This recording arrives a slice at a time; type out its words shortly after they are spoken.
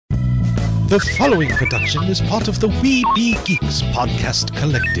The following production is part of the We Be Geeks podcast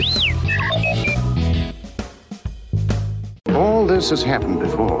collective. All this has happened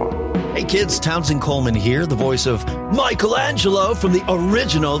before. Hey kids, Townsend Coleman here, the voice of Michelangelo from the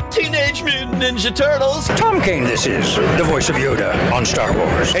original Teenage Mutant Ninja Turtles. Tom Kane this is, the voice of Yoda on Star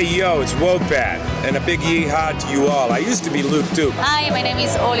Wars. Hey yo, it's Wopat, and a big yeehaw to you all. I used to be Luke too. Hi, my name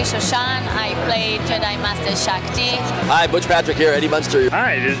is Oli Shoshan. I play Jedi Master Shakti. Hi, Butch Patrick here, Eddie Munster.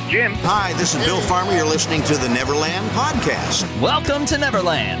 Hi, this is Jim. Hi, this is Bill Farmer. You're listening to the Neverland podcast. Welcome to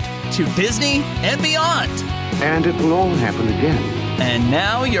Neverland, to Disney and beyond. And it will all happen again. And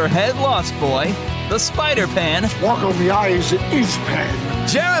now your head lost boy, the Spider-Pan. Walk on the eyes at East Pan.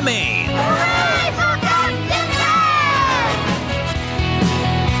 Jeremy. Hooray for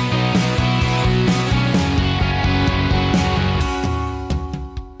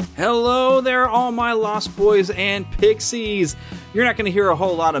Disney! Hello there, all my lost boys and pixies. You're not going to hear a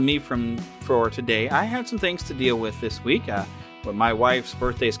whole lot of me for today. I had some things to deal with this week. But my wife's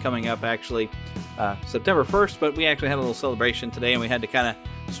birthday is coming up, actually, September 1st, but we actually had a little celebration today, and we had to kind of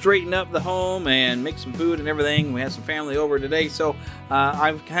straighten up the home and make some food and everything. We had some family over today, so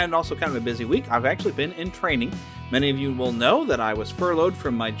I've had also kind of a busy week. I've actually been in training. Many of you will know that I was furloughed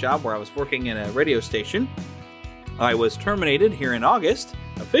from my job where I was working in a radio station. I was terminated here in August,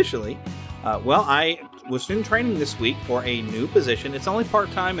 officially. I was in training this week for a new position. It's only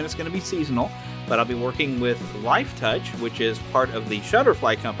part-time, and it's going to be seasonal. But I'll be working with Life Touch, which is part of the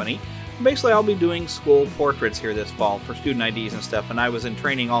Shutterfly company. Basically, I'll be doing school portraits here this fall for student IDs and stuff. And I was in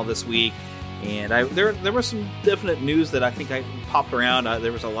training all this week, and there was some definite news that I think I popped around.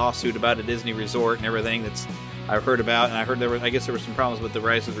 There was a lawsuit about a Disney resort and everything I've heard about, and I heard there were some problems with the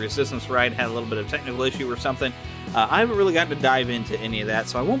Rise of the Resistance ride, had a little bit of technical issue or something. I haven't really gotten to dive into any of that,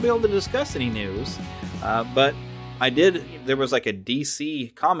 so I won't be able to discuss any news. But I did. There was like a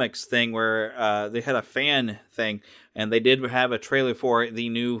DC Comics thing where they had a fan thing, and they did have a trailer for the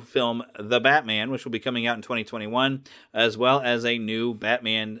new film The Batman, which will be coming out in 2021, as well as a new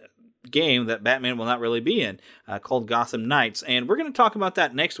Batman game that Batman will not really be in, called Gotham Knights. And we're going to talk about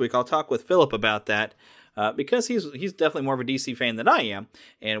that next week. I'll talk with Philip about that. Because he's definitely more of a DC fan than I am,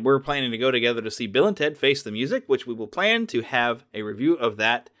 and we're planning to go together to see Bill and Ted Face the Music, which we will plan to have a review of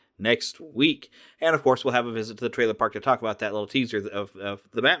that next week. And of course, we'll have a visit to the trailer park to talk about that little teaser of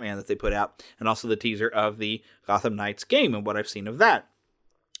the Batman that they put out, and also the teaser of the Gotham Knights game and what I've seen of that.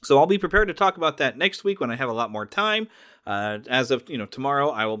 So I'll be prepared to talk about that next week when I have a lot more time. As of tomorrow,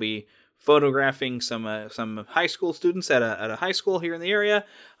 I will be photographing some high school students at a high school here in the area.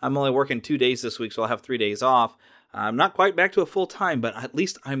 I'm only working 2 days this week, so I'll have 3 days off. I'm not quite back to a full time, but at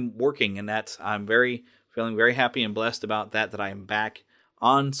least I'm working, and I'm feeling very happy and blessed about that I am back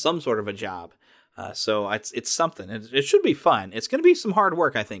on some sort of a job. So it's something. It should be fun. It's going to be some hard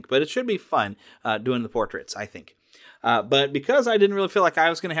work, I think, but it should be fun doing the portraits, I think. But because I didn't really feel like I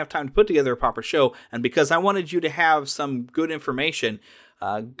was going to have time to put together a proper show, and because I wanted you to have some good information,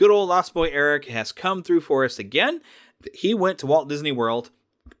 good old Lost Boy Eric has come through for us again. He went to Walt Disney World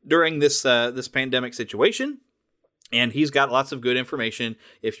during this pandemic situation, and he's got lots of good information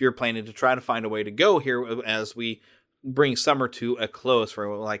if you're planning to try to find a way to go here as we bring summer to a close,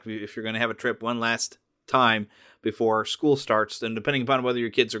 for like if you're going to have a trip one last time before school starts. And depending upon whether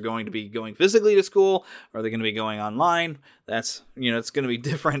your kids are going to be going physically to school or they're going to be going online, that's, it's going to be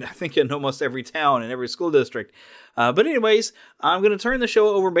different, I think, in almost every town and every school district. But anyways, I'm going to turn the show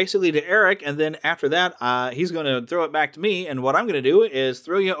over basically to Eric, and then after that, he's going to throw it back to me. And what I'm going to do is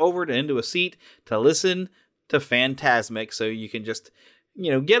throw you over into a seat to listen to Phantasmic, so you can just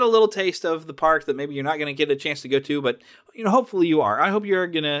get a little taste of the park that maybe you're not going to get a chance to go to, but, hopefully you are. I hope you're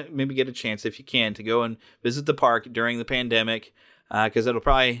going to maybe get a chance, if you can, to go and visit the park during the pandemic, because it'll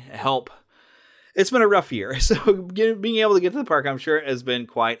probably help. It's been a rough year, so being able to get to the park, I'm sure, has been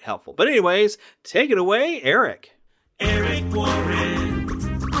quite helpful. But anyways, take it away, Eric. Eric Warren.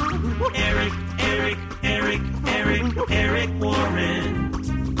 Eric Warren.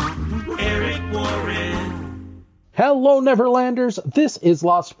 Eric Warren. Hello, Neverlanders. This is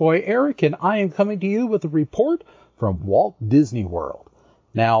Lost Boy Eric, and I am coming to you with a report from Walt Disney World.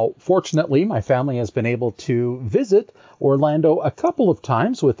 Now, fortunately, my family has been able to visit Orlando a couple of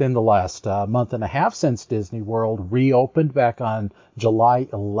times within the last month and a half since Disney World reopened back on July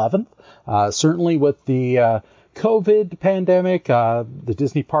 11th. Certainly with the COVID pandemic, the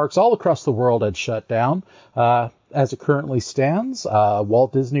Disney parks all across the world had shut down. As it currently stands,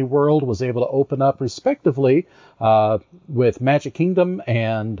 Walt Disney World was able to open up respectively with Magic Kingdom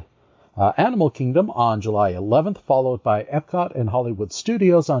and Animal Kingdom on July 11th, followed by Epcot and Hollywood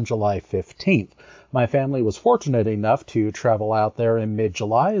Studios on July 15th. My family was fortunate enough to travel out there in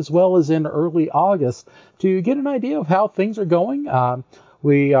mid-July as well as in early August to get an idea of how things are going.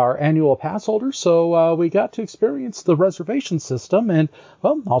 We are annual pass holders, so we got to experience the reservation system. And,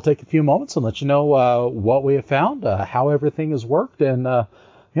 well, I'll take a few moments and let you know what we have found, how everything has worked, and,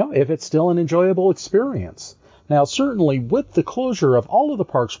 if it's still an enjoyable experience. Now, certainly with the closure of all of the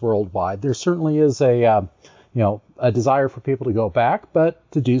parks worldwide, there certainly is a desire for people to go back,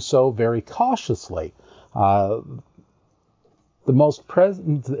 but to do so very cautiously. The most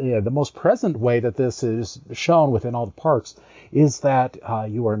present way that this is shown within all the parks is that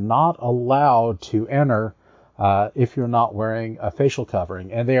you are not allowed to enter if you're not wearing a facial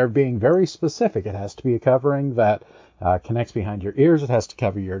covering, and they are being very specific. It has to be a covering that connects behind your ears. It has to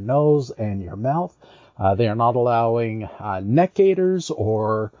cover your nose and your mouth. They are not allowing neck gaiters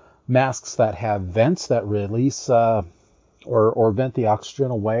or masks that have vents that release or vent the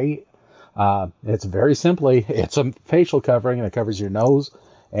oxygen away. It's very simply, it's a facial covering that covers your nose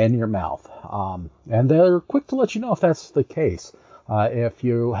and your mouth. And they're quick to let you know if that's the case. If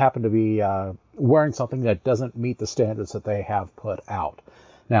you happen to be wearing something that doesn't meet the standards that they have put out.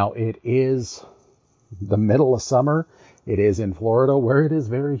 Now, it is the middle of summer. It is in Florida where it is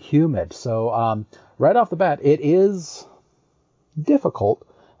very humid. So right off the bat, it is difficult,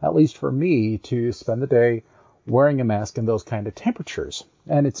 at least for me, to spend the day wearing a mask in those kind of temperatures.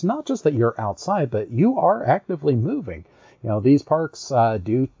 And it's not just that you're outside, but you are actively moving. These parks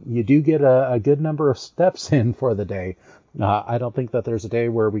you do get a good number of steps in for the day. I don't think that there's a day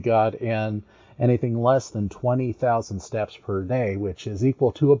where we got in anything less than 20,000 steps per day, which is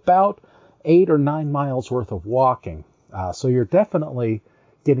equal to about 8 or 9 miles worth of walking. So you're definitely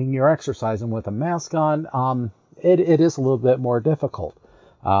getting your exercise, and with a mask on, it is a little bit more difficult.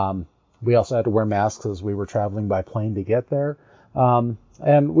 We also had to wear masks as we were traveling by plane to get there.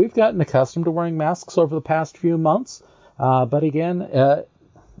 And we've gotten accustomed to wearing masks over the past few months. But again,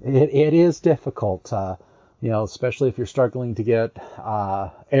 it is difficult, especially if you're struggling to get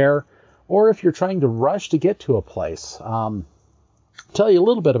air or if you're trying to rush to get to a place. Tell you a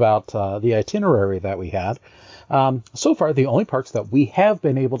little bit about the itinerary that we had. So far, the only parks that we have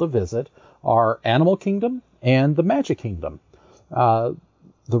been able to visit are Animal Kingdom and the Magic Kingdom. The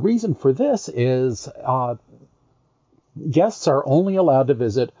reason for this is guests are only allowed to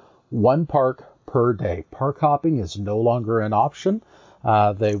visit one park per day. Park hopping is no longer an option.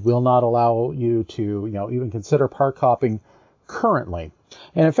 They will not allow you to, even consider park hopping currently.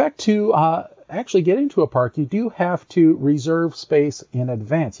 And in fact, to actually get into a park, you do have to reserve space in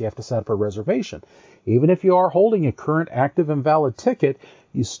advance. You have to set up a reservation. Even if you are holding a current active and valid ticket,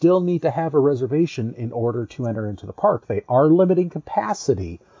 you still need to have a reservation in order to enter into the park. They are limiting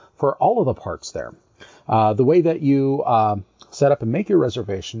capacity for all of the parks there. The way that you set up and make your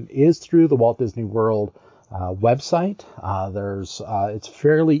reservation is through the Walt Disney World website. It's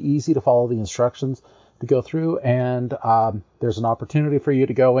fairly easy to follow the instructions to go through, and there's an opportunity for you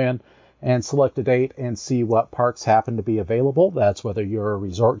to go in and select a date and see what parks happen to be available. That's whether you're a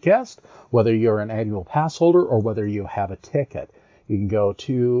resort guest, whether you're an annual pass holder, or whether you have a ticket. You can go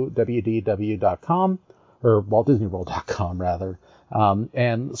to WDW.com, or WaltDisneyWorld.com rather,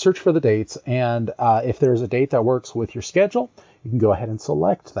 and search for the dates. And if there's a date that works with your schedule, you can go ahead and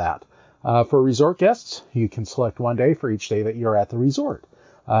select that. For resort guests, you can select one day for each day that you're at the resort.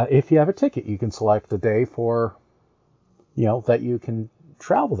 If you have a ticket, you can select the day for, that you can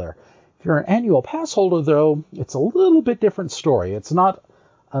travel there. If you're an annual pass holder, though, it's a little bit different story. It's not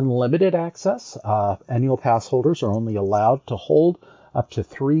unlimited access. Annual pass holders are only allowed to hold up to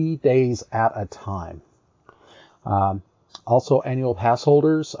 3 days at a time. Also, annual pass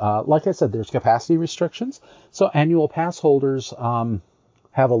holders, like I said, there's capacity restrictions. So annual pass holders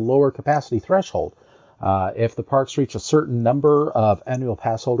have a lower capacity threshold. If the parks reach a certain number of annual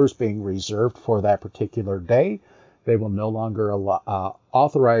pass holders being reserved for that particular day, they will no longer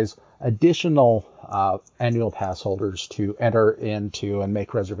authorize additional annual pass holders to enter into and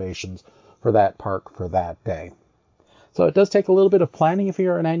make reservations for that park for that day. So it does take a little bit of planning if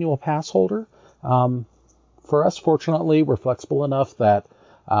you're an annual pass holder. For us, fortunately, we're flexible enough that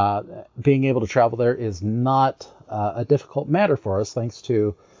being able to travel there is not a difficult matter for us, thanks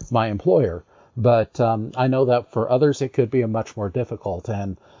to my employer. But I know that for others, it could be a much more difficult.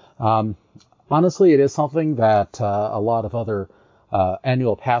 And honestly, it is something that a lot of other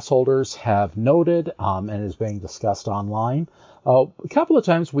annual pass holders have noted and is being discussed online. A couple of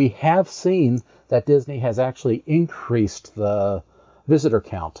times we have seen that Disney has actually increased the visitor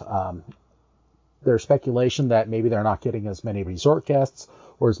count. There's speculation that maybe they're not getting as many resort guests,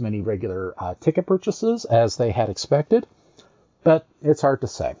 or as many regular ticket purchases as they had expected, but it's hard to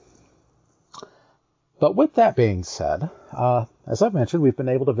say. But with that being said, as I've mentioned, we've been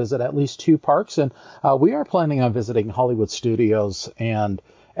able to visit at least 2 parks, and we are planning on visiting Hollywood Studios and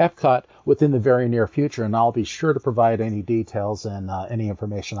Epcot within the very near future, and I'll be sure to provide any details and any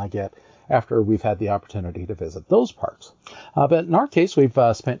information I get after we've had the opportunity to visit those parks. But in our case, we've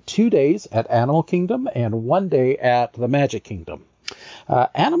spent 2 days at Animal Kingdom and 1 day at the Magic Kingdom.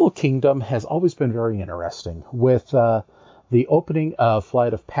 Animal Kingdom has always been very interesting with the opening of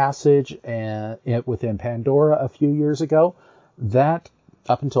Flight of Passage within Pandora a few years ago. That,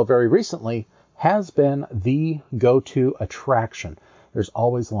 up until very recently, has been the go-to attraction. There's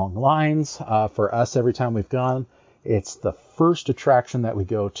always long lines. For us, every time we've gone, it's the first attraction that we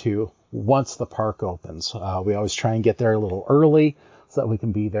go to once the park opens. We always try and get there a little early so that we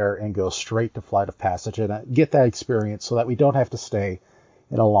can be there and go straight to Flight of Passage and get that experience so that we don't have to stay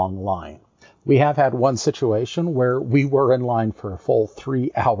in a long line. We have had one situation where we were in line for a full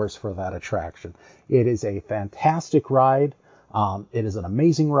 3 hours for that attraction. It is a fantastic ride. It is an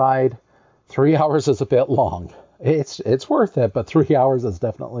amazing ride. 3 hours is a bit long. It's worth it, but 3 hours is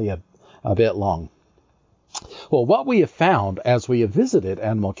definitely a bit long. Well, what we have found as we have visited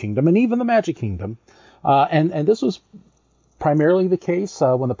Animal Kingdom and even the Magic Kingdom, and this was primarily the case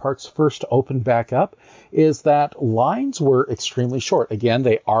when the parks first opened back up, is that lines were extremely short. Again,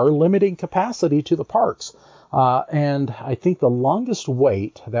 they are limiting capacity to the parks. And I think the longest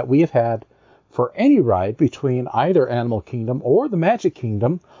wait that we have had for any ride between either Animal Kingdom or the Magic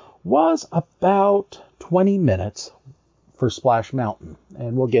Kingdom was about 20 minutes for Splash Mountain.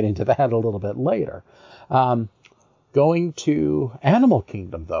 And we'll get into that a little bit later. Going to Animal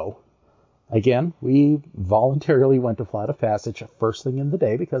Kingdom, though, again, we voluntarily went to Flight of Passage first thing in the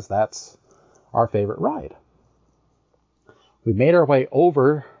day because that's our favorite ride. We made our way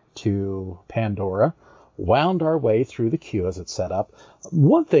over to Pandora, wound our way through the queue as it's set up.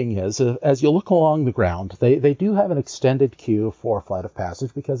 One thing is, as you look along the ground, they do have an extended queue for Flight of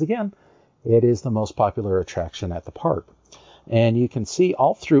Passage because, again, it is the most popular attraction at the park. And you can see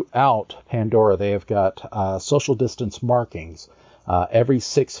all throughout Pandora, they have got social distance markings every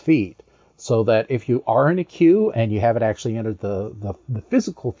 6 feet, so that if you are in a queue and you haven't actually entered the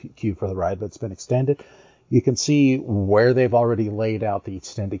physical queue for the ride, but it's been extended, you can see where they've already laid out the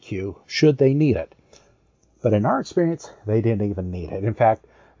extended queue should they need it. But in our experience, they didn't even need it. In fact,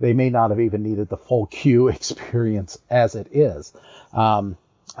 they may not have even needed the full queue experience as it is.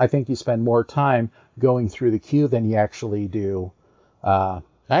 I think you spend more time going through the queue than you actually do. I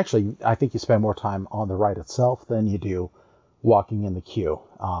think you spend more time on the ride itself than you do walking in the queue.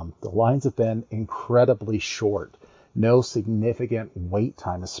 The lines have been incredibly short. No significant wait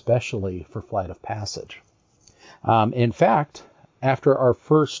time, especially for Flight of Passage. In fact, after our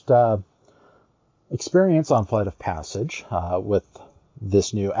first experience on Flight of Passage with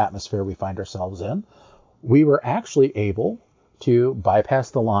this new atmosphere we find ourselves in, we were actually able to bypass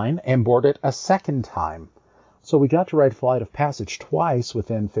the line and board it a second time. So we got to ride Flight of Passage twice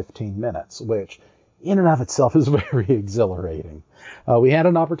within 15 minutes, which in and of itself is very exhilarating. We had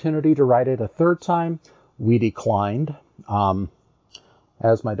an opportunity to ride it a third time. We declined,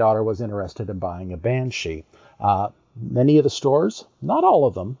 as my daughter was interested in buying a Banshee. Many of the stores, not all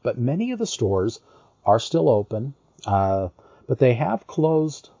of them, but many of the stores are still open, but they have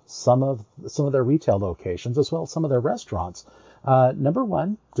closed some of their retail locations as well as some of their restaurants. Number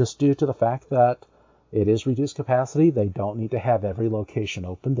one, just due to the fact that it is reduced capacity. They don't need to have every location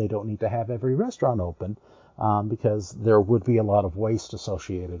open. They don't need to have every restaurant open because there would be a lot of waste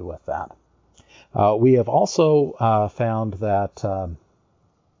associated with that. We have also found that,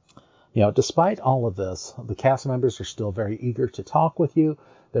 despite all of this, the cast members are still very eager to talk with you.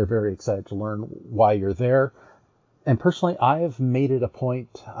 They're very excited to learn why you're there. And personally, I have made it a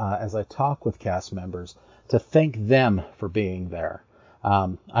point as I talk with cast members to thank them for being there.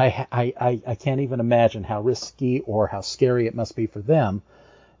 I can't even imagine how risky or how scary it must be for them,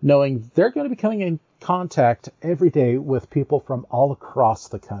 knowing they're going to be coming in contact every day with people from all across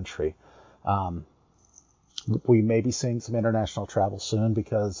the country. We may be seeing some international travel soon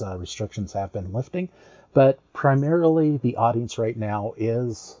because restrictions have been lifting, but primarily the audience right now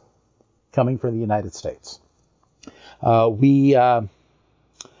is coming from the United States.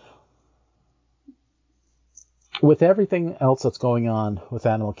 With everything else that's going on with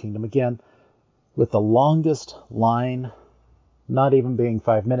Animal Kingdom, again, with the longest line not even being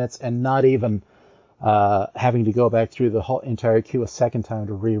 5 minutes and not even having to go back through the whole entire queue a second time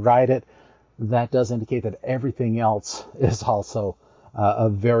to rewrite it, that does indicate that everything else is also a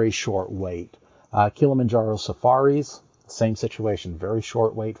very short wait. Kilimanjaro Safaris same situation. Very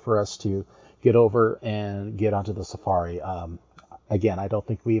short wait for us to get over and get onto the safari. Again, I don't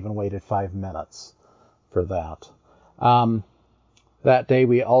think we even waited 5 minutes for that. That day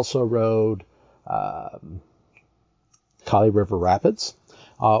we also rode Kali River Rapids,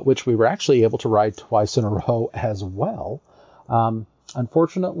 which we were actually able to ride twice in a row as well.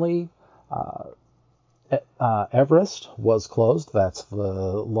 Unfortunately, Everest was closed. That's the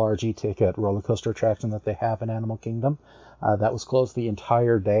large e-ticket roller coaster attraction that they have in Animal Kingdom. That was closed the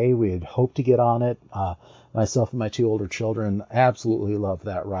entire day. We had hoped to get on it. Myself and my 2 older children absolutely loved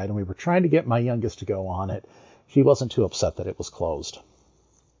that ride, and we were trying to get my youngest to go on it. She wasn't too upset that it was closed.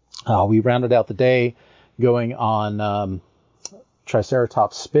 We rounded out the day going on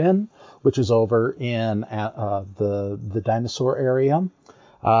Triceratops Spin, which is over in the dinosaur area.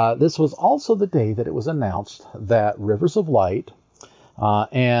 This was also the day that it was announced that Rivers of Light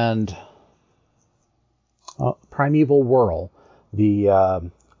and Primeval Whirl,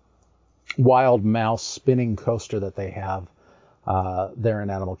 the wild mouse spinning coaster that they have there in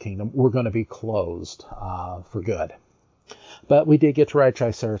Animal Kingdom, were going to be closed for good. But we did get to ride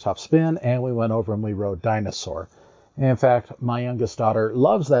Triceratops Spin, and we went over and we rode Dinosaur. In fact, my youngest daughter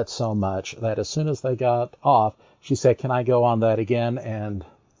loves that so much that as soon as they got off, she said, "Can I go on that again?" And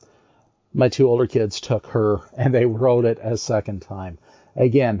my 2 older kids took her, and they rode it a second time.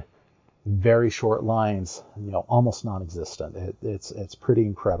 Again, very short lines, almost non-existent. It's pretty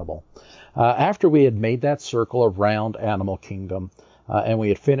incredible. After we had made that circle around Animal Kingdom, and we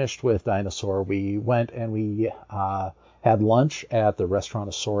had finished with Dinosaur, we went and we had lunch at the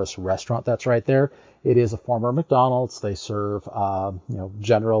Restaurantosaurus restaurant that's right there. It is a former McDonald's. They serve,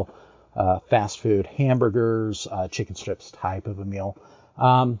 general fast food, hamburgers, chicken strips type of a meal.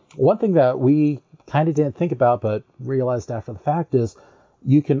 One thing that we kind of didn't think about but realized after the fact is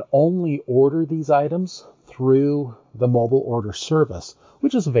you can only order these items through the mobile order service,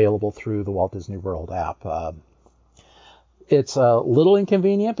 which is available through the Walt Disney World app. It's a little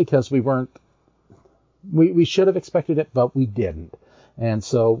inconvenient because we should have expected it, but we didn't. And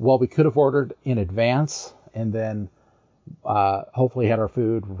so while we could have ordered in advance and then hopefully had our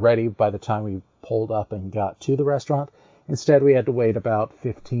food ready by the time we pulled up and got to the restaurant, instead we had to wait about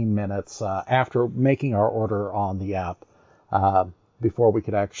 15 minutes after making our order on the app before we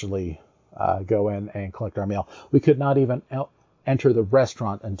could actually go in and collect our meal. We could not even enter the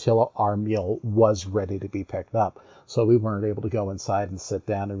restaurant until our meal was ready to be picked up. So we weren't able to go inside and sit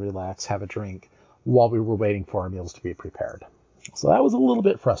down and relax, have a drink while we were waiting for our meals to be prepared. So that was a little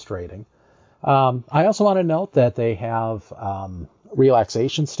bit frustrating. I also want to note that they have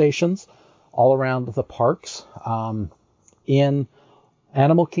relaxation stations all around the parks. In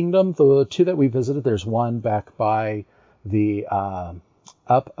Animal Kingdom, the 2 that we visited, there's one back by the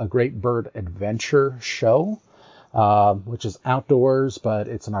Up a Great Bird Adventure show, which is outdoors, but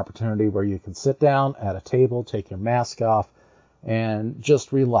it's an opportunity where you can sit down at a table, take your mask off, and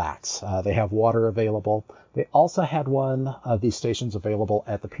just relax. They have water available. They also had one of these stations available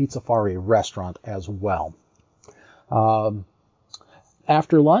at the Pizzafari restaurant as well.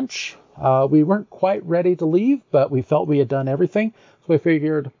 After lunch, we weren't quite ready to leave, but we felt we had done everything. So we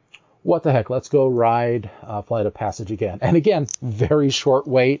figured, what the heck, let's go ride Flight of Passage again. And again, very short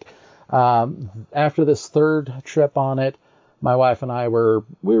wait. After this 3rd trip on it, my wife and I were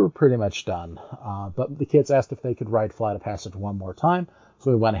pretty much done. But the kids asked if they could ride Flight of Passage one more time,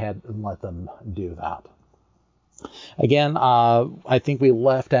 so we went ahead and let them do that. Again, I think we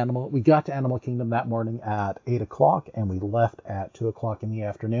got to Animal Kingdom that morning at 8 o'clock, and we left at 2 o'clock in the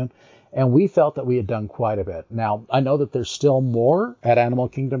afternoon, and we felt that we had done quite a bit. Now, I know that there's still more at Animal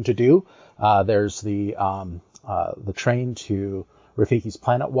Kingdom to do. There's the train to Rafiki's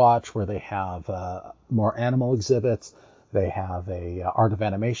Planet Watch, where they have more animal exhibits. They have a Art of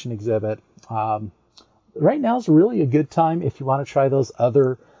Animation exhibit. Right now is really a good time if you want to try those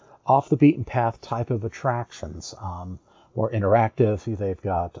other off-the-beaten-path type of attractions. More interactive. They've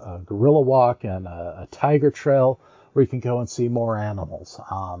got a gorilla walk and a tiger trail where you can go and see more animals.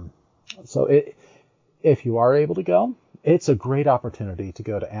 If you are able to go, it's a great opportunity to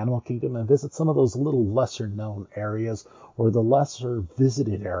go to Animal Kingdom and visit some of those little lesser-known areas or the lesser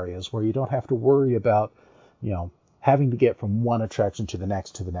visited areas where you don't have to worry about, having to get from one attraction to the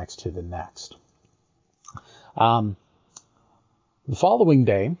next, to the next, to the next. The following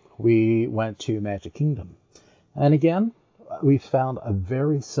day, we went to Magic Kingdom. And again, we found a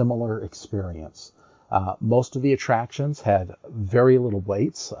very similar experience. Most of the attractions had very little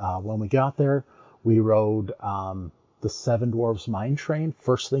waits. When we got there, we rode the Seven Dwarfs Mine Train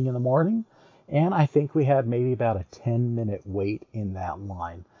first thing in the morning. And I think we had maybe about a 10-minute wait in that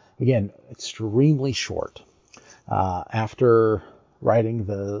line. Again, extremely short. After riding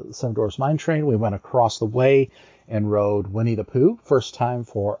the Seven Dwarfs Mine Train, we went across the way and rode Winnie the Pooh. First time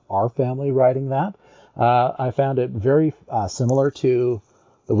for our family riding that. I found it very similar to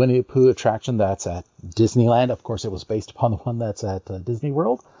the Winnie the Pooh attraction that's at Disneyland. Of course, it was based upon the one that's at Disney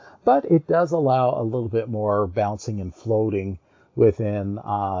World, but it does allow a little bit more bouncing and floating within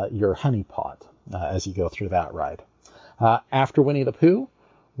your honey pot as you go through that ride. After Winnie the Pooh,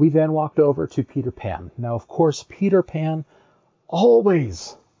 we then walked over to Peter Pan. Now, of course, Peter Pan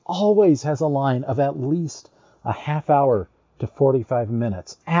always has a line of at least a half hour to 45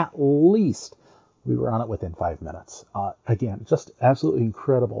 minutes. At least. We were on it within 5 minutes. Again, just absolutely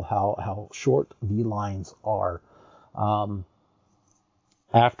incredible how short the lines are.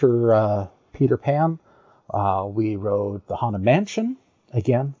 After Peter Pan, we rode the Haunted Mansion.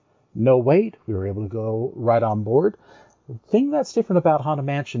 Again, no wait. We were able to go right on board. The thing that's different about Haunted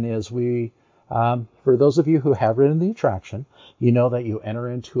Mansion is for those of you who have ridden the attraction, you know that you enter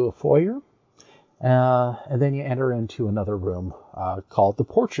into a foyer, and then you enter into another room called the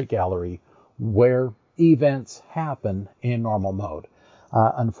Portrait Gallery, where events happen in normal mode.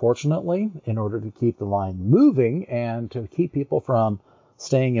 Unfortunately, in order to keep the line moving and to keep people from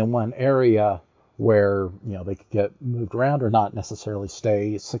staying in one area where they could get moved around or not necessarily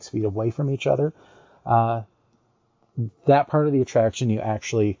stay 6 feet away from each other, that part of the attraction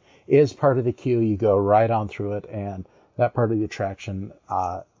actually is part of the queue. You go right on through it, and that part of the attraction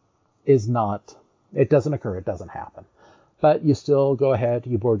it doesn't occur, it doesn't happen. But you still go ahead,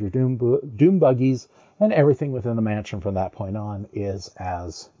 you board your Doom buggies, and everything within the mansion from that point on is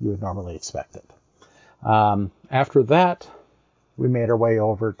as you would normally expect it. After that, we made our way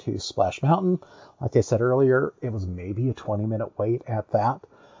over to Splash Mountain. Like I said earlier, it was maybe a 20-minute wait at that.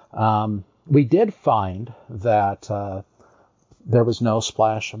 We did find that there was no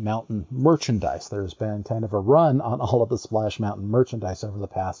Splash Mountain merchandise. There's been kind of a run on all of the Splash Mountain merchandise over the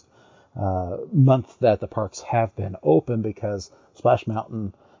past month that the parks have been open, because Splash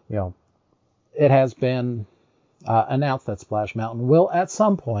Mountain, it has been announced that Splash Mountain will at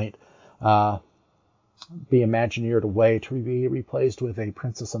some point be Imagineered away to be replaced with a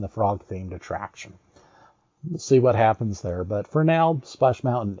Princess and the Frog themed attraction. We'll see what happens there, but for now, Splash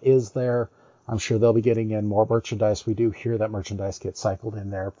Mountain is there. I'm sure they'll be getting in more merchandise. We do hear that merchandise gets cycled in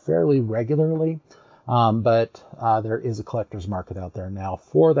there fairly regularly. But there is a collector's market out there now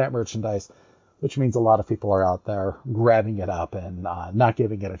for that merchandise, which means a lot of people are out there grabbing it up and not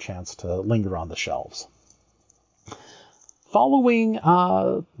giving it a chance to linger on the shelves. Following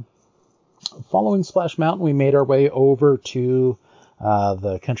Splash Mountain, we made our way over to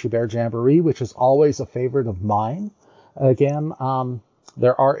the Country Bear Jamboree, which is always a favorite of mine. Again,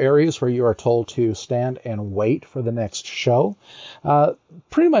 there are areas where you are told to stand and wait for the next show.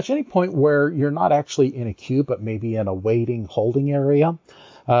 Pretty much any point where you're not actually in a queue, but maybe in a waiting, holding area.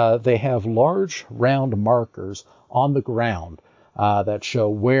 They have large round markers on the ground that show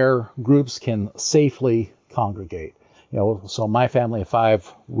where groups can safely congregate. So my family of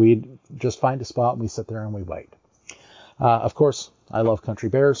 5, we just find a spot and we sit there and we wait. Of course, I love Country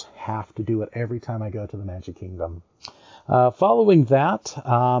Bears. Have to do it every time I go to the Magic Kingdom. Following that,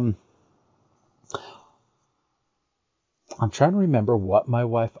 I'm trying to remember what my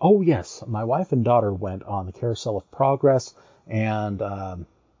wife... Oh, yes. My wife and daughter went on the Carousel of Progress and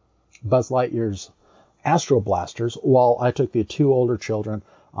Buzz Lightyear's Astro Blasters, while I took the 2 older children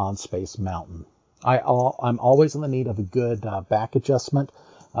on Space Mountain. I'm always in the need of a good back adjustment,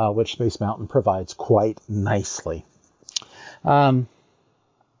 which Space Mountain provides quite nicely.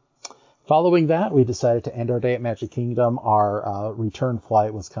 Following that, we decided to end our day at Magic Kingdom. Our return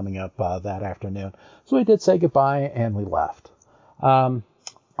flight was coming up that afternoon. So we did say goodbye and we left.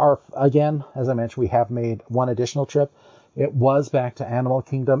 Again, as I mentioned, we have made one additional trip. It was back to Animal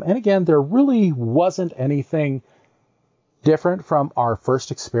Kingdom. And again, there really wasn't anything different from our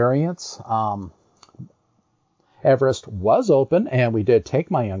first experience. Everest was open, and we did take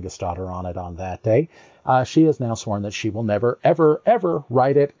my youngest daughter on it on that day. She has now sworn that she will never, ever, ever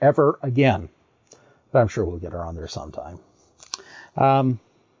ride it ever again. But I'm sure we'll get her on there sometime.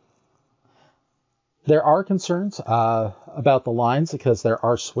 There are concerns about the lines because there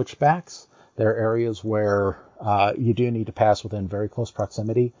are switchbacks. There are areas where you do need to pass within very close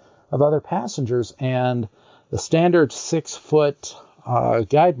proximity of other passengers, and the standard 6-foot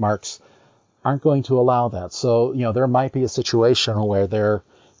guide marks aren't going to allow that. So, there might be a situation where there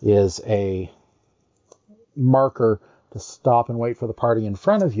is a marker to stop and wait for the party in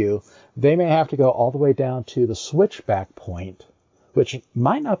front of you. They may have to go all the way down to the switchback point, which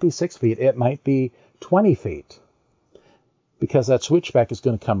might not be 6 feet. It might be 20 feet, because that switchback is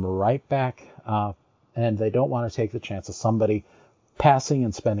going to come right back and they don't want to take the chance of somebody passing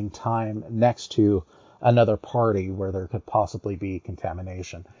and spending time next to another party where there could possibly be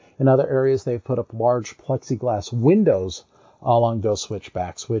contamination. In other areas, they've put up large plexiglass windows along those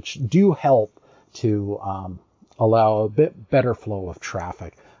switchbacks, which do help to allow a bit better flow of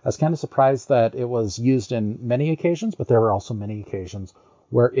traffic. I was kind of surprised that it was used in many occasions, but there were also many occasions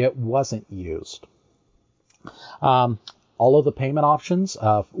where it wasn't used. All of the payment options,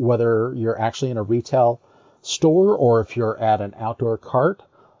 whether you're actually in a retail store or if you're at an outdoor cart,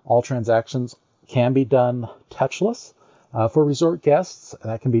 all transactions can be done touchless. For resort guests,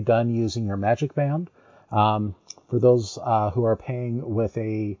 that can be done using your Magic Band. For those who are paying with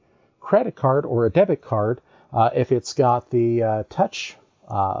a credit card or a debit card, if it's got the touch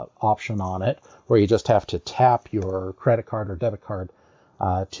option on it, where you just have to tap your credit card or debit card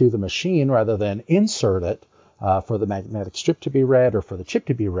to the machine rather than insert it for the magnetic strip to be read or for the chip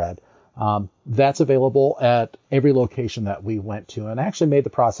to be read, that's available at every location that we went to, and actually made the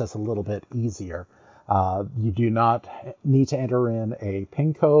process a little bit easier. You do not need to enter in a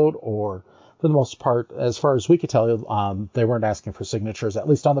PIN code, or for the most part, as far as we could tell, they weren't asking for signatures, at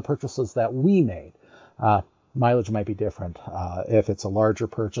least on the purchases that we made. Mileage might be different if it's a larger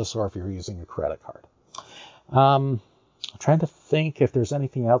purchase or if you're using a credit card. I'm trying to think if there's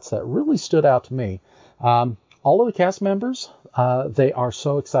anything else that really stood out to me. All of the cast members, they are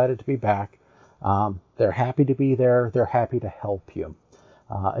so excited to be back. They're happy to be there. They're happy to help you.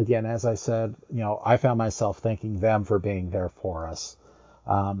 Again, as I said, I found myself thanking them for being there for us.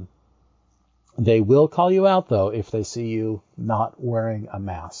 They will call you out, though, if they see you not wearing a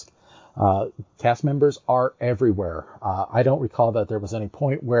mask. Cast members are everywhere. I don't recall that there was any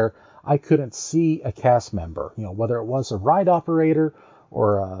point where I couldn't see a cast member, whether it was a ride operator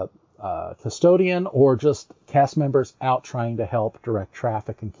or a custodian or just cast members out trying to help direct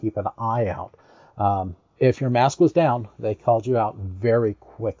traffic and keep an eye out. If your mask was down, they called you out very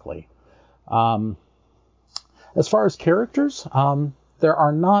quickly. As far as characters, there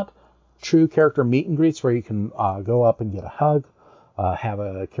are not true character meet and greets where you can go up and get a hug, have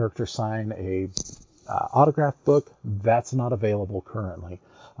a character sign a autograph book. That's not available currently.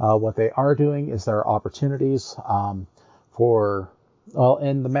 What they are doing is there are opportunities in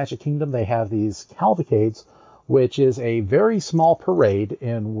the Magic Kingdom, they have these cavalcades, which is a very small parade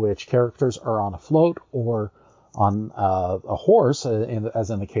in which characters are on a float or on a horse, as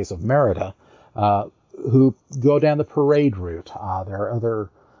in the case of Merida, who go down the parade route. There are other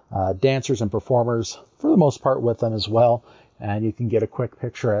dancers and performers, for the most part, with them as well, and you can get a quick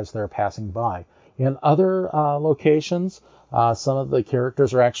picture as they're passing by. In other locations, some of the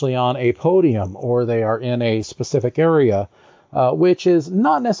characters are actually on a podium or they are in a specific area, which is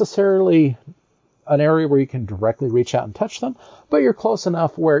not necessarily an area where you can directly reach out and touch them, but you're close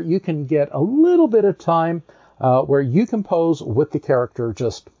enough where you can get a little bit of time where you can pose with the character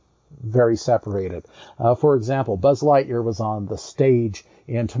just very separated. For example, Buzz Lightyear was on the stage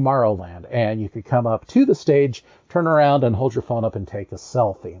in Tomorrowland, and you could come up to the stage, turn around, and hold your phone up and take a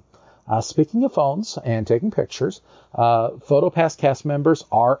selfie. Speaking of phones and taking pictures, PhotoPass cast members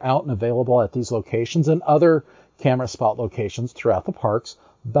are out and available at these locations and other camera spot locations throughout the parks,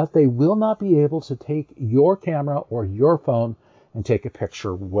 but they will not be able to take your camera or your phone and take a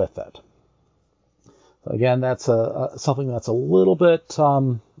picture with it. So again, that's something that's a little bit,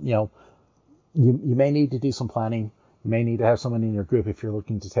 you may need to do some planning. You may need to have someone in your group, if you're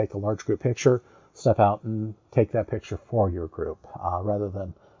looking to take a large group picture, step out and take that picture for your group, rather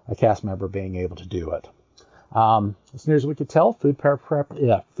than a cast member being able to do it. As near as we could tell, food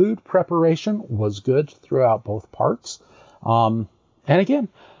preparation was good throughout both parks. And again,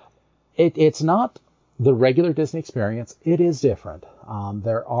 it's not the regular Disney experience. It is different.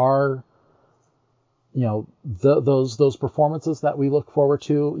 There are, those performances that we look forward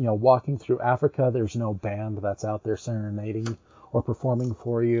to. Walking through Africa, there's no band that's out there serenading or performing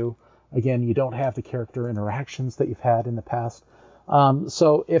for you. Again, you don't have the character interactions that you've had in the past.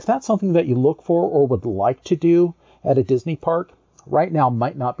 So if that's something that you look for or would like to do at a Disney park, right now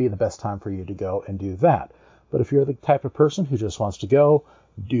might not be the best time for you to go and do that. But if you're the type of person who just wants to go,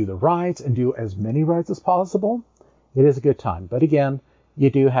 do the rides and do as many rides as possible, it is a good time. But again, you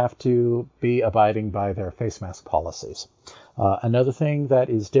do have to be abiding by their face mask policies. Another thing that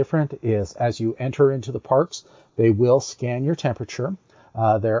is different is as you enter into the parks, they will scan your temperature.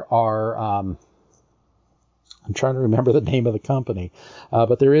 There are... I'm trying to remember the name of the company,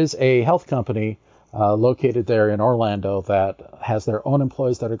 but there is a health company located there in Orlando that has their own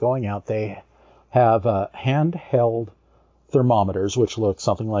employees that are going out. They have handheld thermometers, which look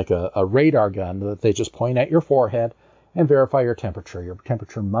something like a radar gun that they just point at your forehead, and verify your temperature. Your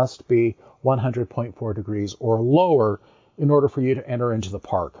temperature must be 100.4 degrees or lower in order for you to enter into the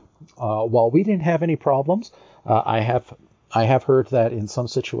park. While we didn't have any problems, I have heard that in some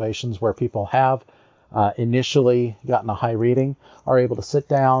situations where people have initially gotten a high reading, are able to sit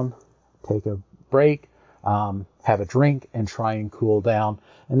down, take a break, have a drink, and try and cool down.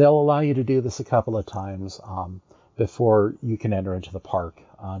 And they'll allow you to do this a couple of times before you can enter into the park,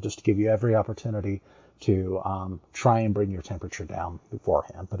 just to give you every opportunity to try and bring your temperature down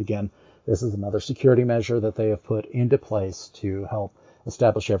beforehand. But again, this is another security measure that they have put into place to help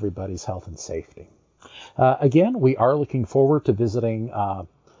establish everybody's health and safety. Again, we are looking forward to visiting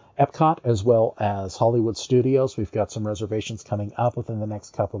Epcot as well as Hollywood Studios. We've got some reservations coming up within the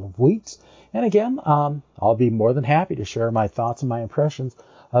next couple of weeks. And again, I'll be more than happy to share my thoughts and my impressions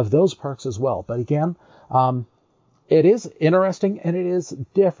of those parks as well. But again, it is interesting and it is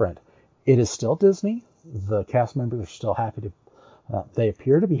different. It is still Disney. The cast members are still happy to, they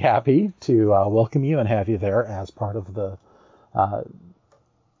appear to be happy to welcome you and have you there as part of the,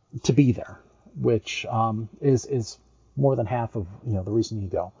 to be there, which is more than half of, the reason you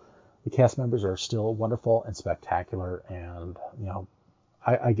go. The cast members are still wonderful and spectacular, and,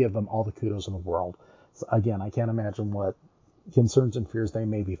 I give them all the kudos in the world. So again, I can't imagine what concerns and fears they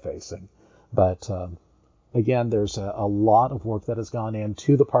may be facing. But again, there's a lot of work that has gone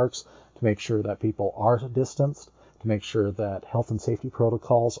into the parks to make sure that people are distanced, to make sure that health and safety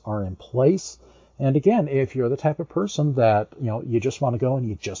protocols are in place. And again, if you're the type of person that, you just want to go and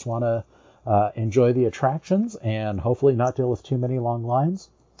you just want to enjoy the attractions and hopefully not deal with too many long lines,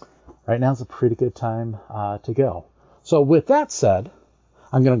 right now is a pretty good time to go. So with that said,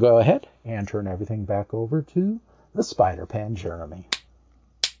 I'm going to go ahead and turn everything back over to the Spider Pan Jeremy.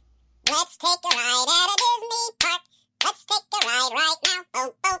 Let's take a ride at a Disney park. Let's take a ride right now.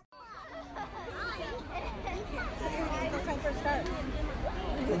 Oh, oh.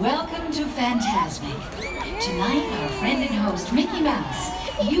 Welcome to Fantasmic. Tonight, our friend and host, Mickey Mouse,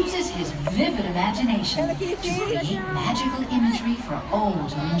 uses his vivid imagination to create magical imagery for all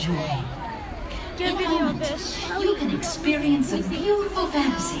to enjoy. In a moment, you can experience a beautiful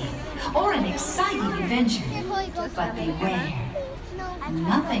fantasy or an exciting adventure. But beware,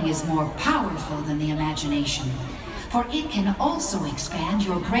 nothing is more powerful than the imagination, for it can also expand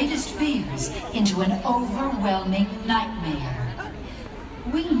your greatest fears into an overwhelming nightmare.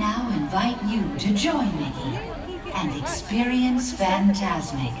 We now invite you to join Mickey and experience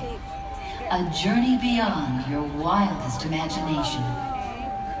Fantasmic, a journey beyond your wildest imagination.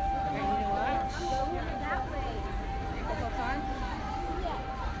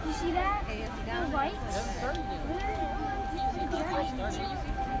 You see that? The lights?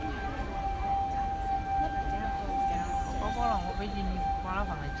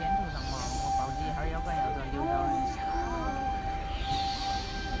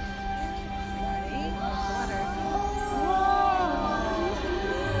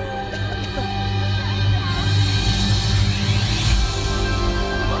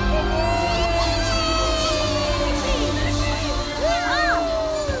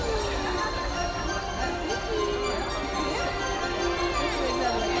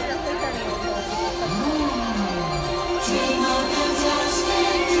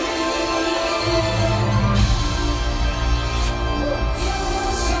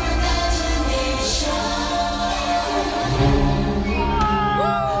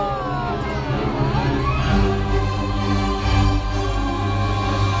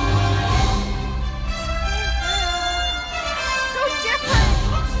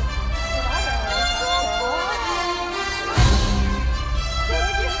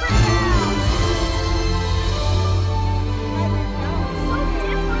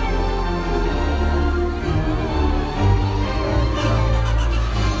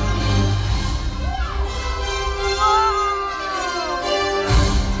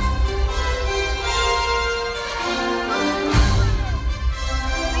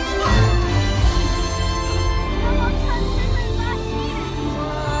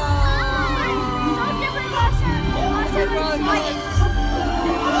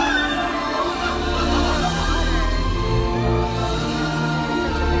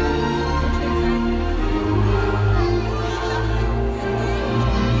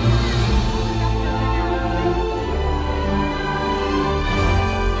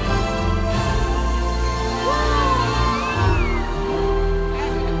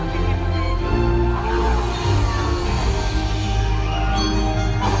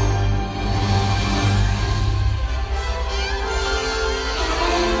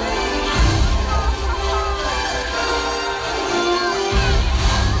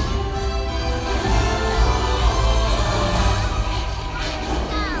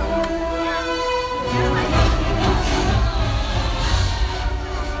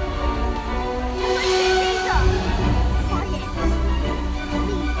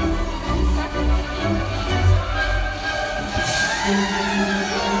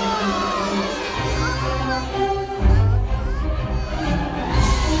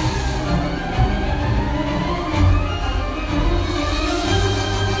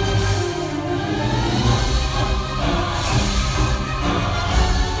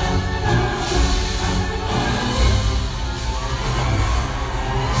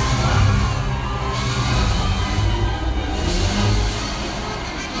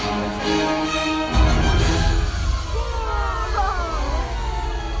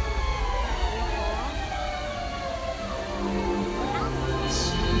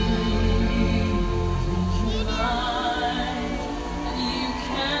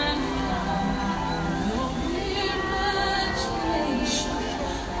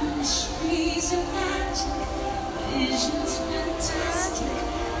 Dreams of magic, visions fantastic,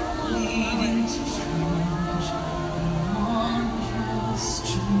 leading to strange, wondrous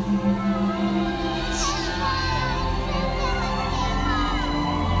dreams.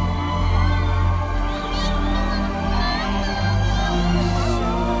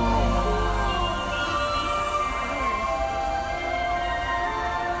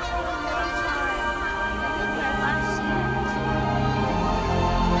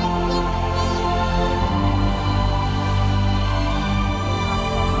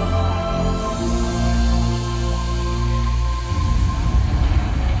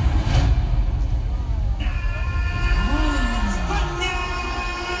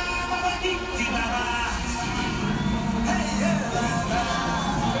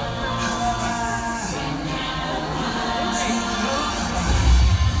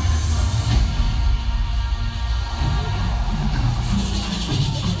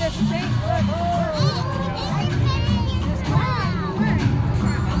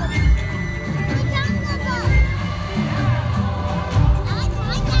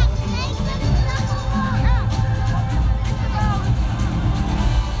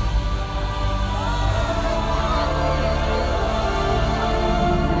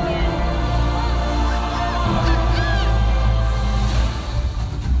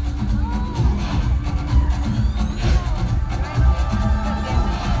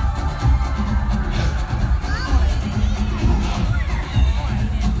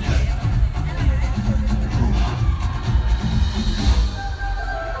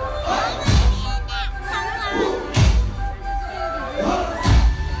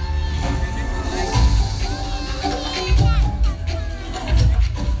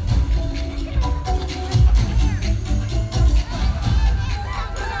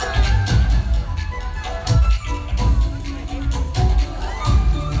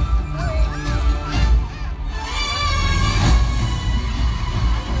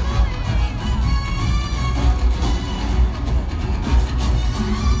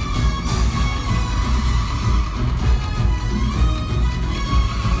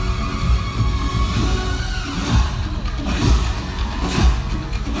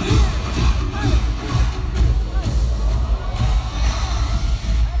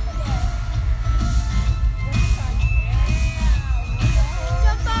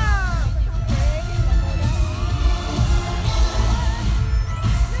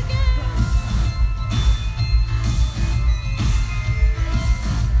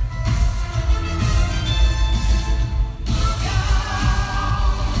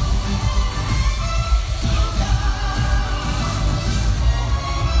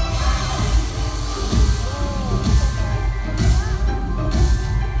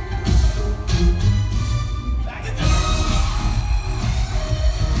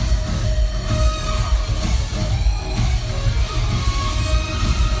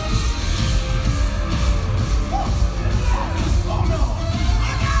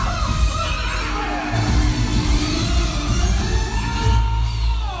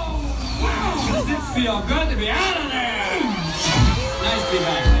 Feel good to be out of there. Nice to be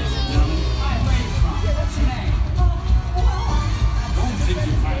back, ladies and gentlemen. Hi, where are you from? What's your name? Don't think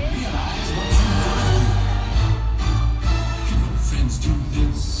you might realize what you do. Can your friends do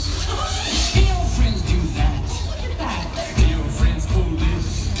this? Can your friends do that? Look at that. Can your friends pull this?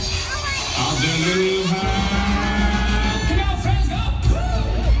 I'll do a little high. Can your friends go?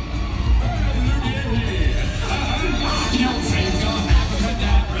 Can your friends go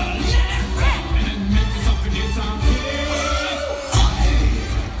abracadabra? Let it rip and make yourself do something.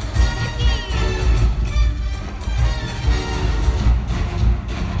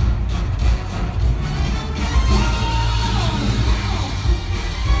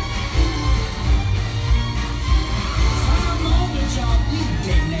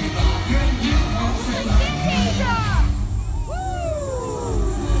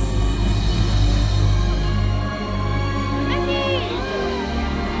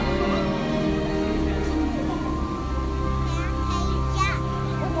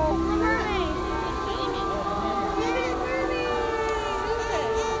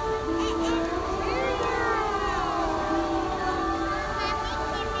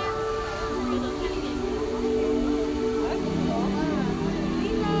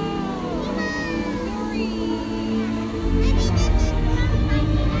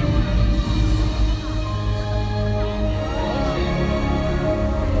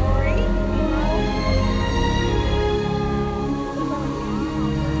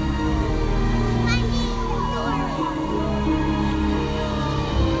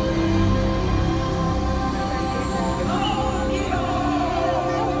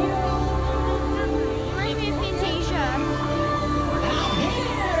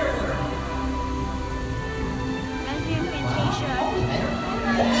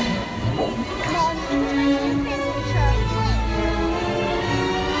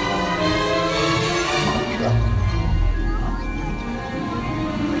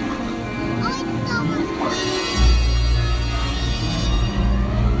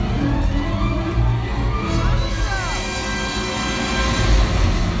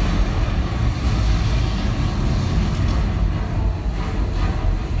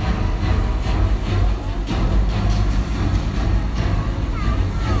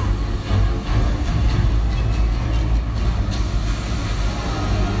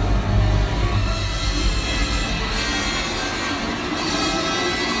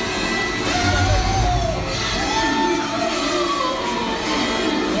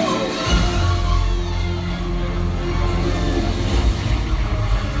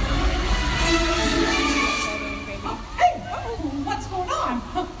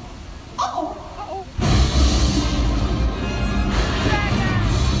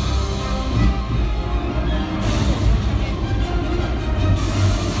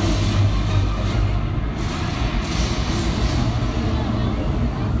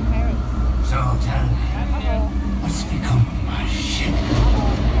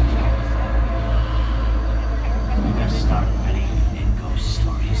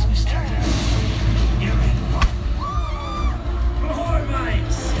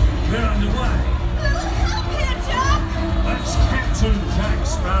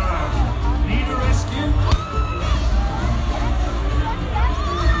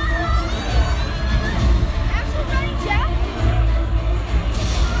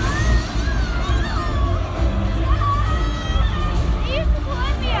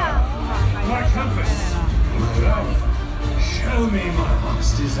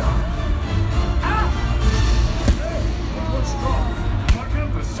 design. What's wrong? My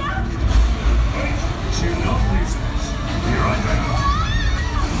compass. Wait, do not lose it. Be right back.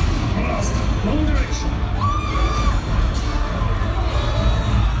 Blast, wrong direction.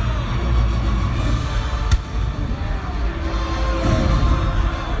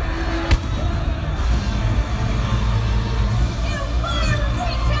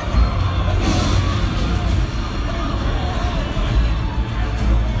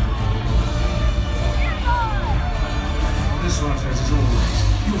 This one has it all right.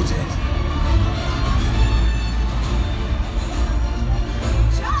 You're dead.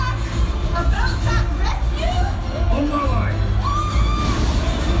 Chuck! About that rescue? On my way.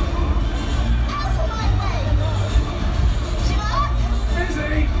 Out of my way! Chuck!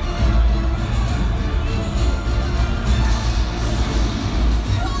 Busy.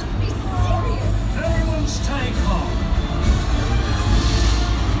 Can't be serious! Everyone stay calm.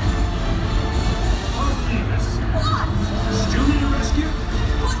 What? Still need a rescue?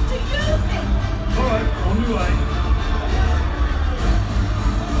 What do you think? All right, on your way.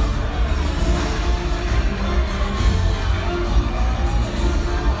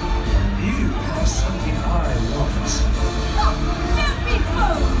 You have something I want. Oh, don't be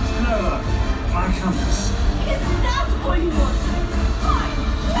bold! No, my compass. Is that all you want? Fine,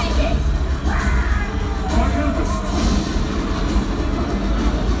 take it! My compass.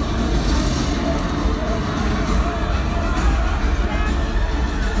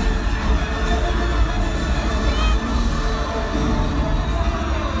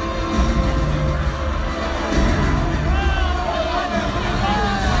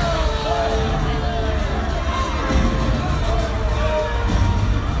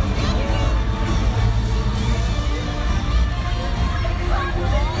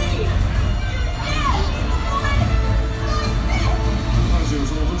 I do it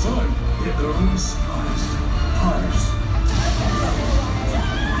all the time. Yet they're always surprised. Pirates.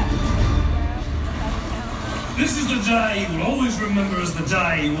 This is the day you will always remember as the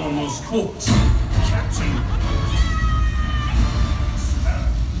day you almost caught Captain.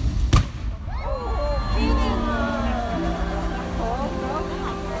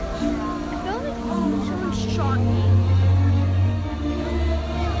 Someone shot me.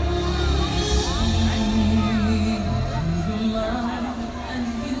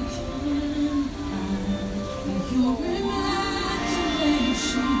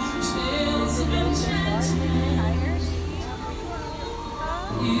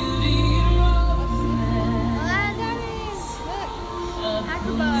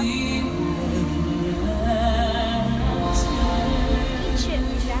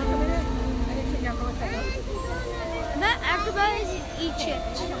 That acrobat is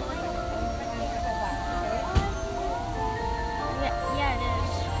Egypt. Yeah, it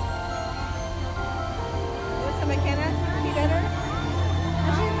is. What's the McKenna? You better? I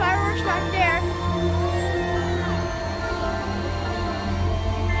see fireworks back there.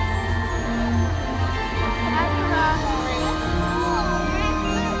 Acrobat.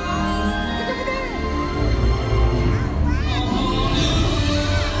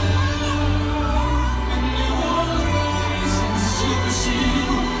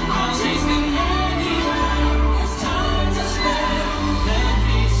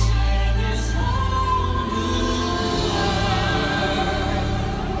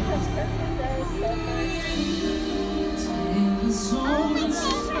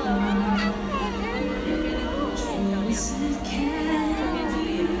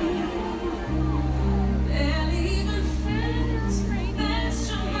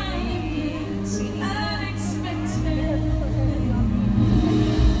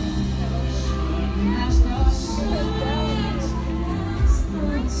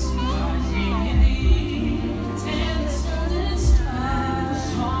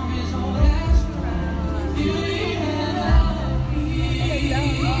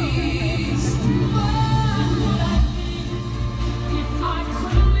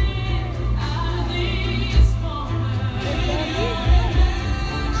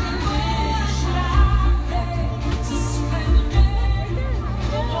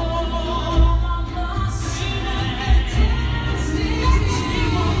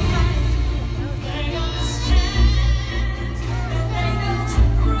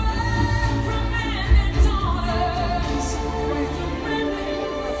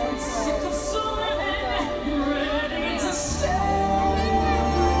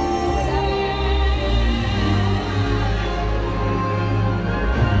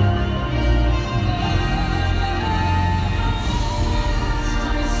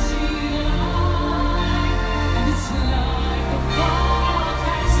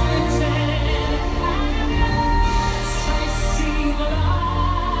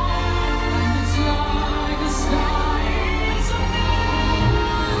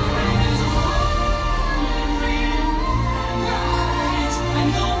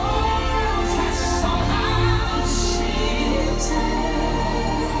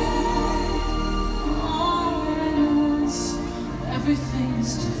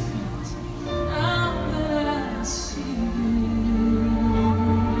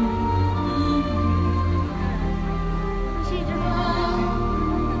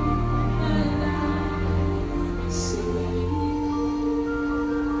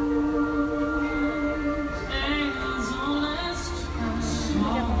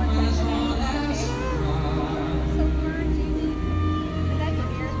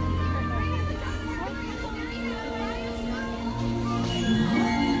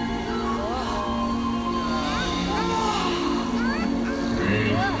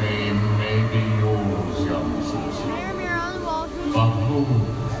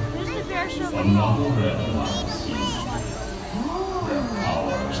 Another red light. Their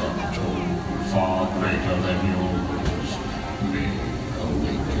powers untold, far greater than yours, may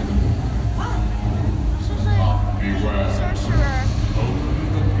awaken. Beware. Only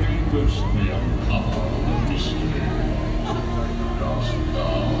the bravest may uncover the mystery. Dost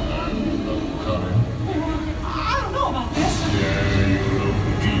thou have the courage? I don't know about this. Dare you look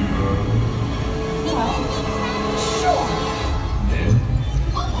deeper? Well, sure. Then,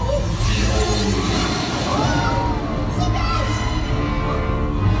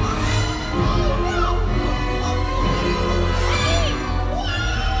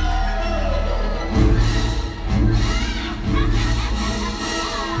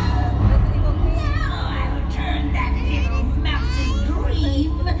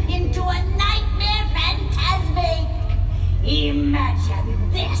 into a nightmare phantasmic. Imagine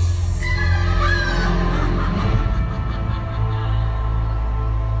this.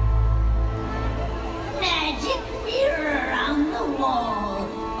 Magic mirror on the wall.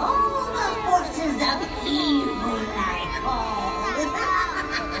 All the forces of evil I call.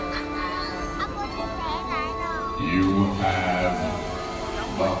 you have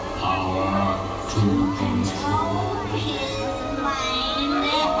the power to control. His mind.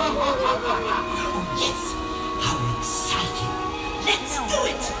 Oh, yes. How exciting. Let's do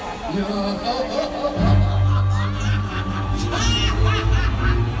it.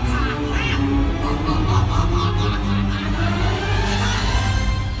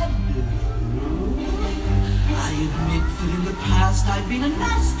 I admit that in the past I've been a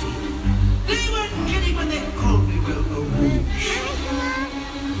nasty. They weren't kidding when they called me, well, a witch.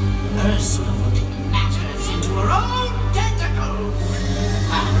 Ursula will take matters into her own tentacles.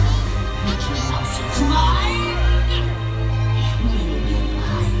 Mickey Mouse is mine. Will be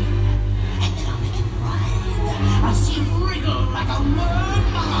mine. And then I'll make him writhe. I'll see him wriggle like a mermaid.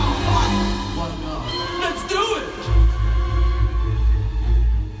 Why not? Let's do it.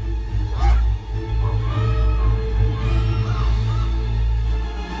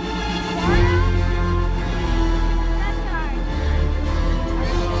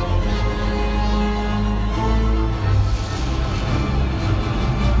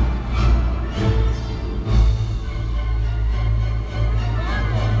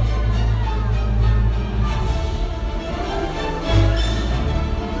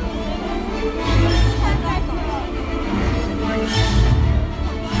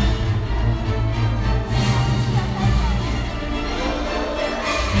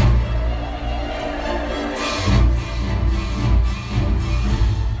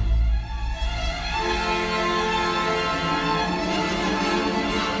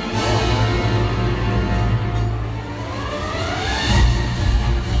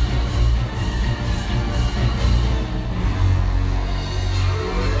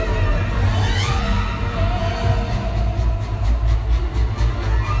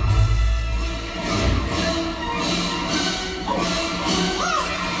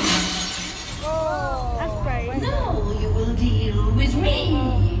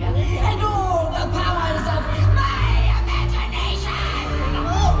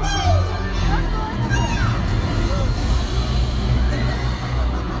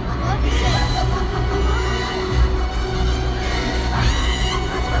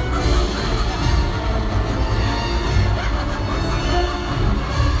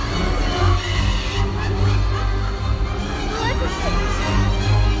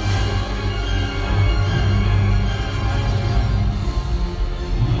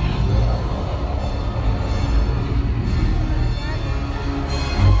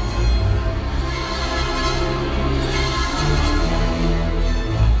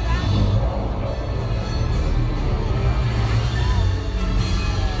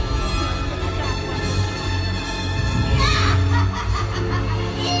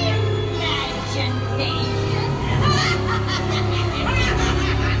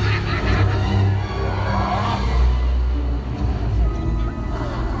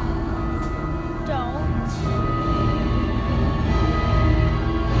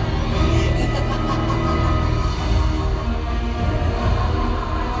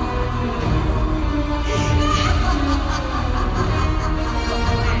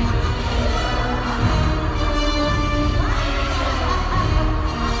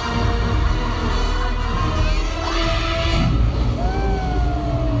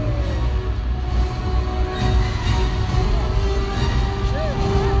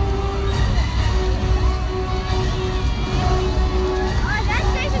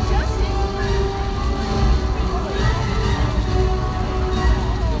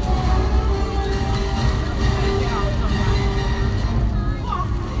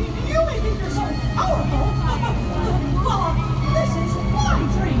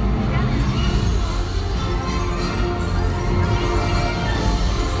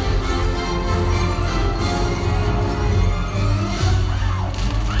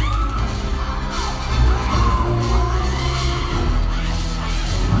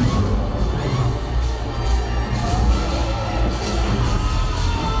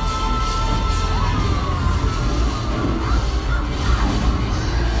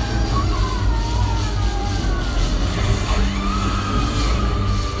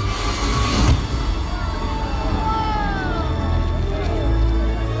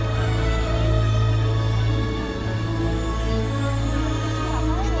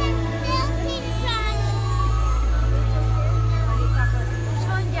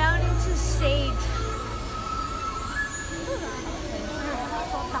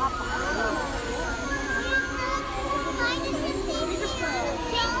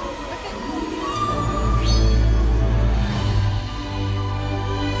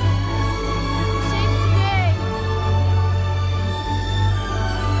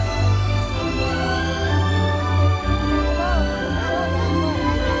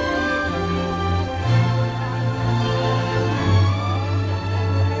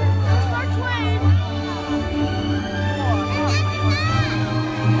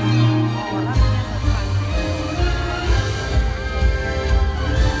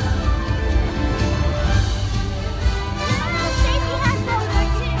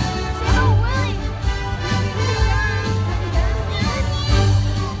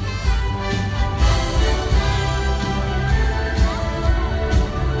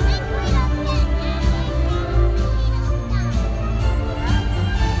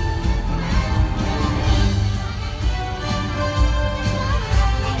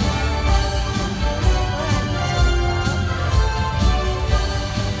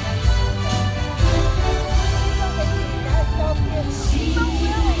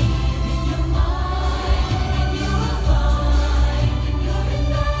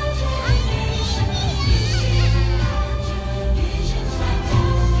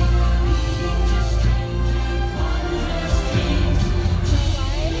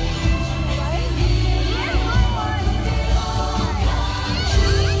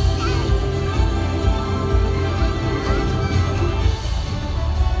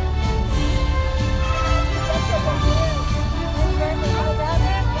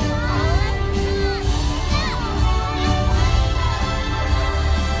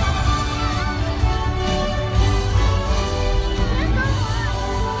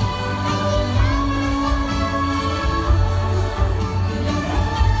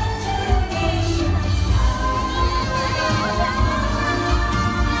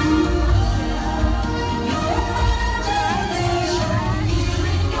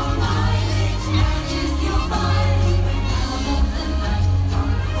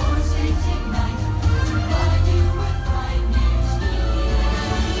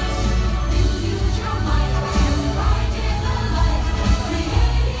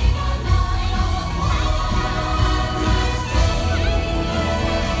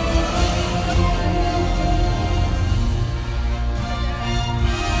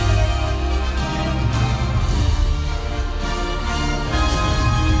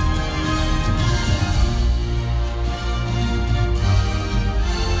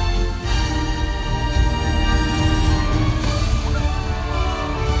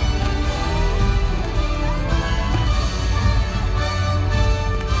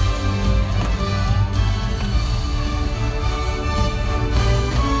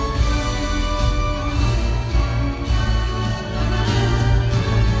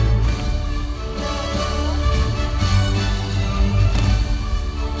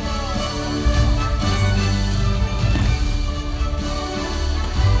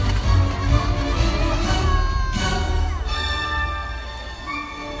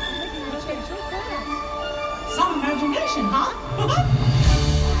 imagination, huh?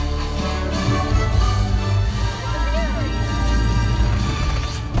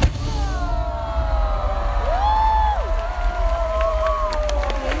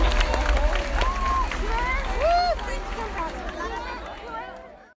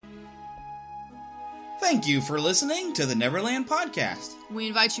 Thank you for listening to the Neverland Podcast. We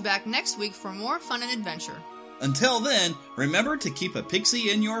invite you back next week for more fun and adventure. Until then, remember to keep a pixie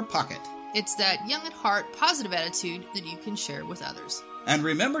in your pocket. It's that young at heart, positive attitude that you can share with others. And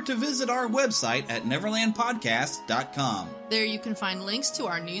remember to visit our website at neverlandpodcast.com. There you can find links to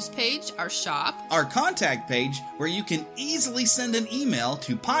our news page, our shop, our contact page, where you can easily send an email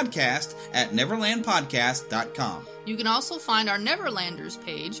to podcast@neverlandpodcast.com. You can also find our Neverlanders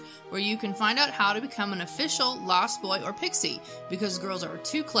page, where you can find out how to become an official Lost Boy or Pixie, because girls are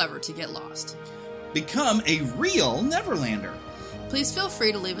too clever to get lost. Become a real Neverlander. Please feel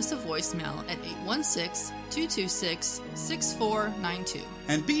free to leave us a voicemail at 816-226-6492.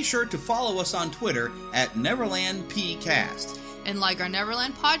 And be sure to follow us on Twitter at NeverlandPcast. And like our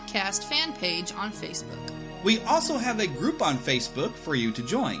Neverland Podcast fan page on Facebook. We also have a group on Facebook for you to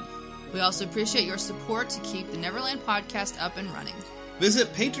join. We also appreciate your support to keep the Neverland Podcast up and running.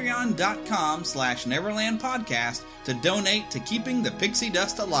 Visit patreon.com/NeverlandPodcast to donate to keeping the pixie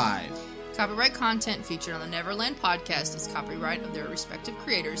dust alive. Copyright content featured on the Neverland Podcast is copyright of their respective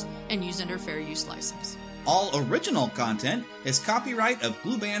creators and used under fair use license. All original content is copyright of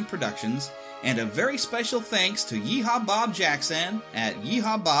Blue Band Productions, and a very special thanks to Yeehaw Bob Jackson at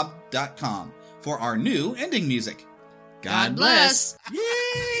yeehawbob.com for our new ending music. God bless!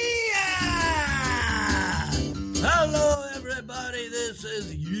 Hello, everybody. This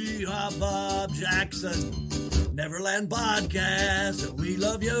is Yeehaw Bob Jackson. Neverland Podcast, we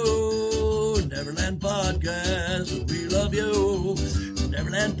love you. Neverland Podcast, we love you.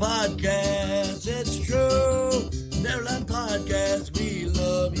 Neverland Podcast, it's true. Neverland Podcast, we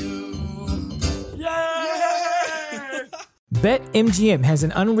love you. Yeah! BetMGM has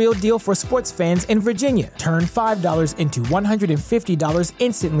an unreal deal for sports fans in Virginia. Turn $5 into $150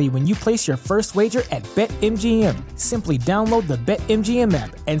 instantly when you place your first wager at BetMGM. Simply download the BetMGM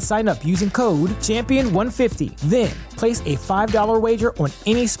app and sign up using code Champion150. Then, place a $5 wager on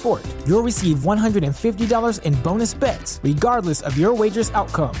any sport. You'll receive $150 in bonus bets, regardless of your wager's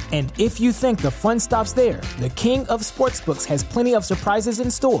outcome. And if you think the fun stops there, the king of sportsbooks has plenty of surprises in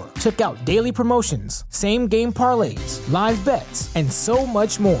store. Check out daily promotions, same-game parlays, live bets, and so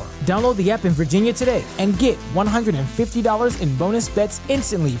much more. Download the app in Virginia today and get $150 in bonus bets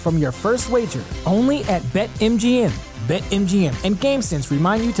instantly from your first wager. Only at BetMGM. BetMGM and GameSense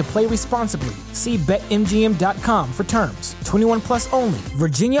remind you to play responsibly. See BetMGM.com for terms. 21 plus only.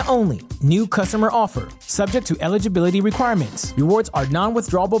 Virginia only. New customer offer. Subject to eligibility requirements. Rewards are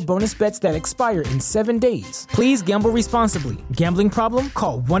non-withdrawable bonus bets that expire in 7 days. Please gamble responsibly. Gambling problem?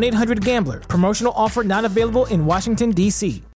 Call 1-800-GAMBLER. Promotional offer not available in Washington, D.C.